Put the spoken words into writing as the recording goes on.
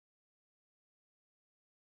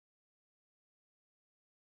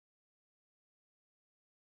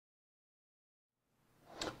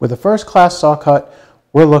With a first class saw cut,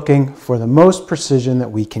 we're looking for the most precision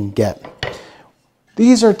that we can get.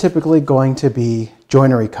 These are typically going to be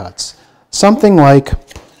joinery cuts, something like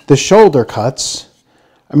the shoulder cuts,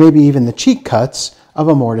 or maybe even the cheek cuts of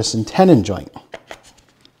a mortise and tenon joint.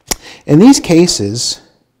 In these cases,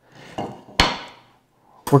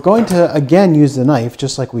 we're going to again use the knife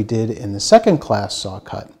just like we did in the second class saw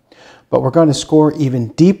cut, but we're going to score even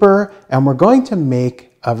deeper, and we're going to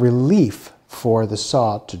make a relief for the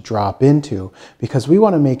saw to drop into, because we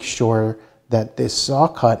want to make sure that this saw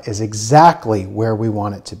cut is exactly where we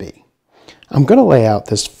want it to be. I'm going to lay out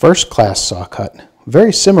this first class saw cut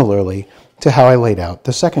very similarly to how I laid out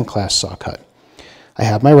the second class saw cut. I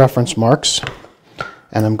have my reference marks,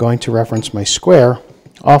 and I'm going to reference my square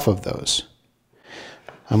off of those.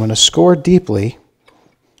 I'm going to score deeply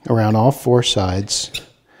around all four sides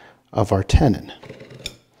of our tenon.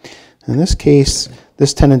 In this case,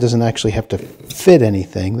 this tenon doesn't actually have to fit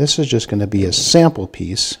anything. This is just going to be a sample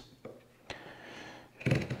piece.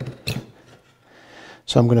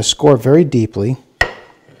 So I'm going to score very deeply.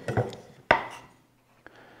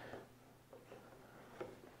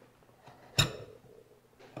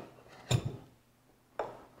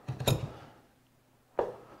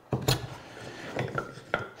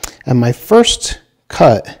 And my first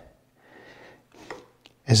cut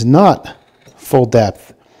is not full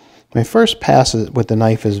depth. My first pass with the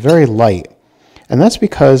knife is very light, and that's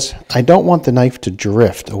because I don't want the knife to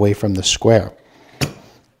drift away from the square.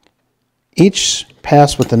 Each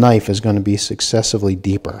pass with the knife is going to be successively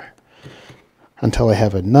deeper until I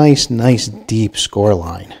have a nice deep score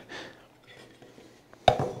line.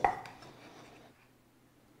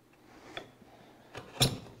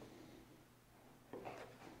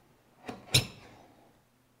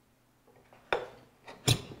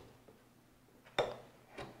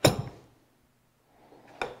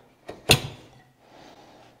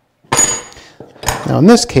 Now in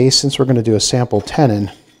this case, since we're going to do a sample tenon,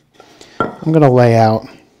 I'm going to lay out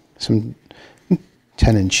some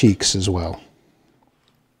tenon cheeks as well.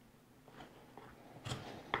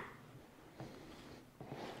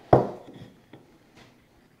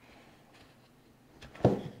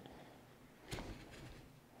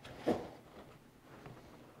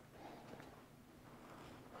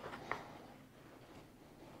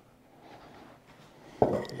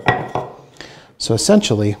 So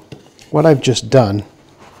essentially, what I've just done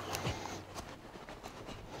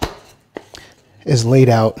is laid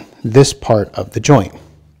out this part of the joint.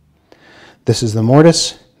 This is the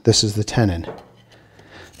mortise, this is the tenon.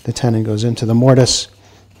 The tenon goes into the mortise,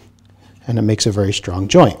 and it makes a very strong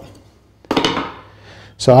joint.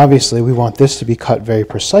 So obviously we want this to be cut very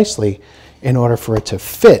precisely in order for it to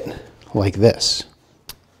fit like this.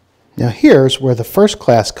 Now here's where the first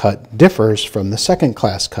class cut differs from the second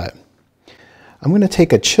class cut. I'm going to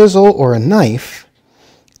take a chisel or a knife,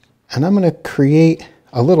 and I'm going to create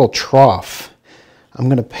a little trough. I'm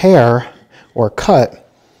going to pare or cut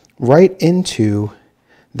right into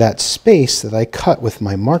that space that I cut with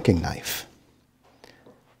my marking knife.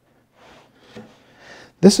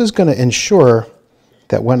 This is going to ensure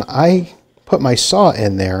that when I put my saw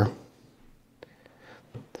in there,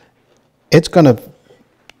 it's going to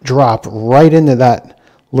drop right into that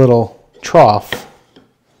little trough,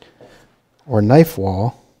 or knife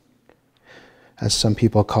wall, as some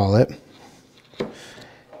people call it,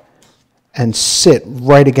 and sit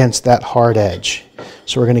right against that hard edge.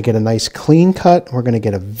 So we're going to get a nice clean cut. We're going to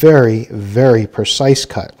get a very precise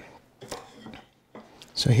cut.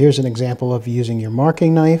 So here's an example of using your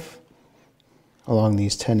marking knife along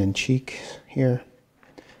these tenon cheeks here.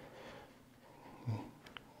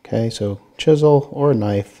 Okay, so chisel or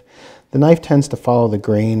knife. The knife tends to follow the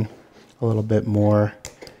grain a little bit more,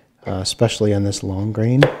 especially on this long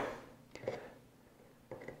grain.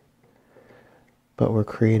 But we're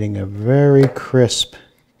creating a very crisp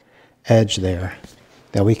edge there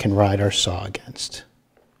that we can ride our saw against.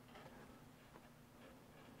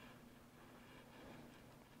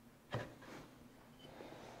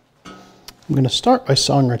 I'm going to start by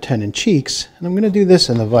sawing our tenon cheeks, and I'm going to do this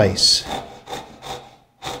in the vise.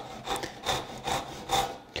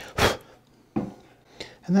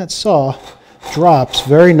 And that saw drops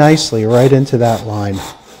very nicely right into that line.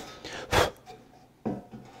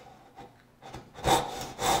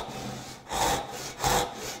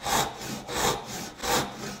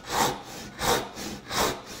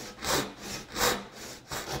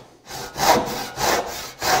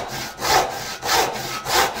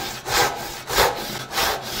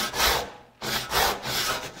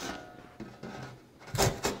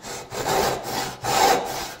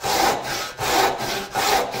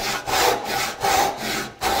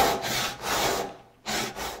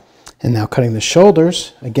 And now cutting the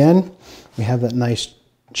shoulders, again, we have that nice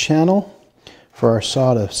channel for our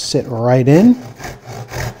saw to sit right in.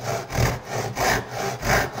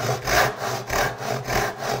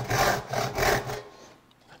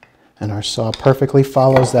 And our saw perfectly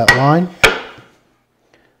follows that line.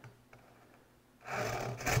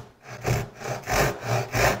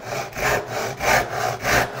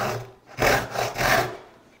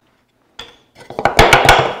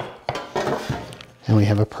 And we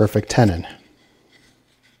have a perfect tenon.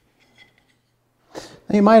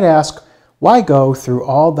 Now you might ask, why go through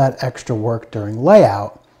all that extra work during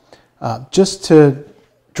layout just to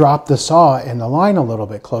drop the saw in the line a little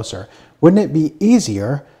bit closer? Wouldn't it be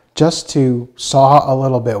easier just to saw a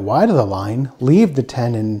little bit wide of the line, leave the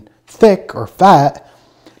tenon thick or fat,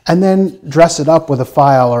 and then dress it up with a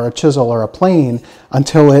file or a chisel or a plane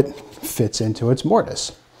until it fits into its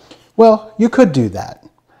mortise? Well, you could do that.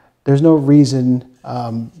 There's no reason,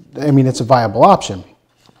 it's a viable option.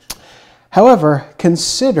 However,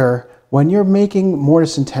 consider when you're making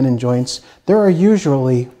mortise and tenon joints, there are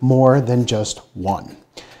usually more than just one.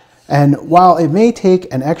 And while it may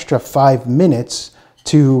take an extra 5 minutes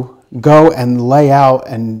to go and lay out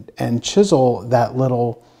and chisel that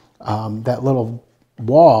little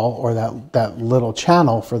wall or that little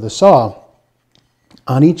channel for the saw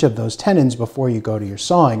on each of those tenons before you go to your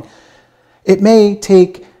sawing, it may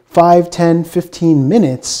take 5, 10, 15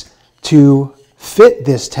 minutes to fit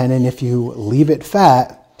this tenon if you leave it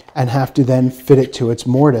fat and have to then fit it to its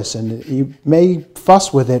mortise, and you may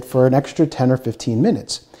fuss with it for an extra 10 or 15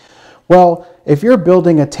 minutes. Well, if you're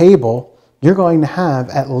building a table, you're going to have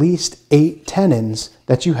at least 8 tenons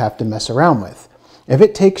that you have to mess around with. If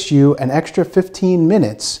it takes you an extra 15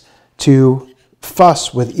 minutes to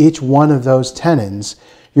fuss with each one of those tenons,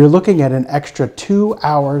 you're looking at an extra 2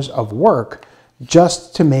 hours of work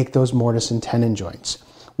just to make those mortise and tenon joints.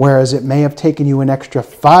 Whereas it may have taken you an extra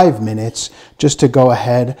 5 minutes just to go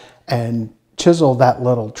ahead and chisel that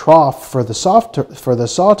little trough for the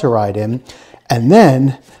saw to ride in, and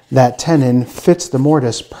then that tenon fits the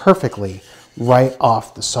mortise perfectly right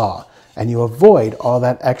off the saw, and you avoid all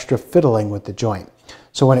that extra fiddling with the joint.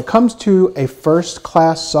 So when it comes to a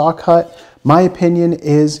first-class saw cut, my opinion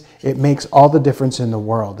is it makes all the difference in the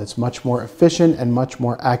world. It's much more efficient and much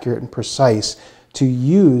more accurate and precise to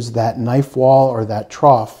use that knife wall or that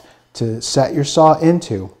trough to set your saw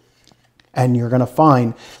into. And you're going to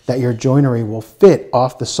find that your joinery will fit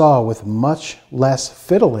off the saw with much less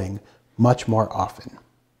fiddling much more often.